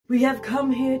We have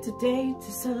come here today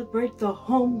to celebrate the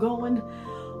homegoing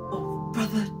of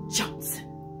Brother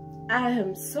Johnson. I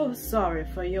am so sorry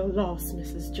for your loss,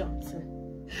 Mrs.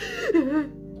 Johnson.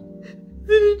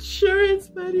 The insurance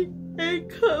money ain't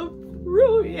come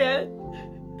through yet.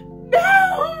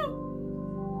 No!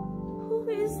 Who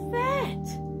is that?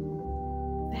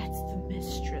 That's the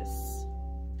mistress.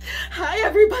 Hi,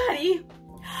 everybody.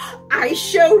 I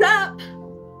showed up.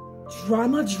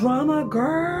 Drama,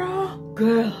 girl.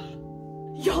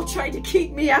 Y'all tried to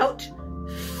keep me out,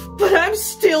 but I'm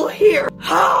still here.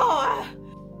 Ah!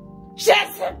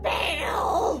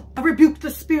 Jezebel! I rebuke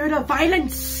the spirit of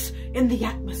violence in the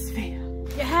atmosphere.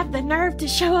 You have the nerve to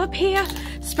show up here,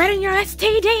 spreading your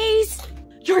STDs?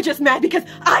 You're just mad because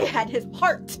I had his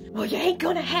heart. Well, you ain't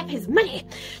gonna have his money.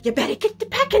 You better get to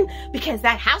packing, because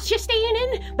that house you're staying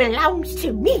in belongs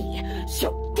to me.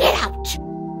 So get out.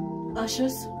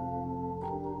 Ushers,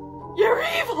 you're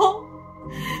evil.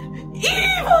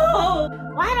 Evil!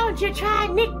 Why don't you try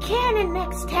Nick Cannon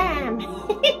next time?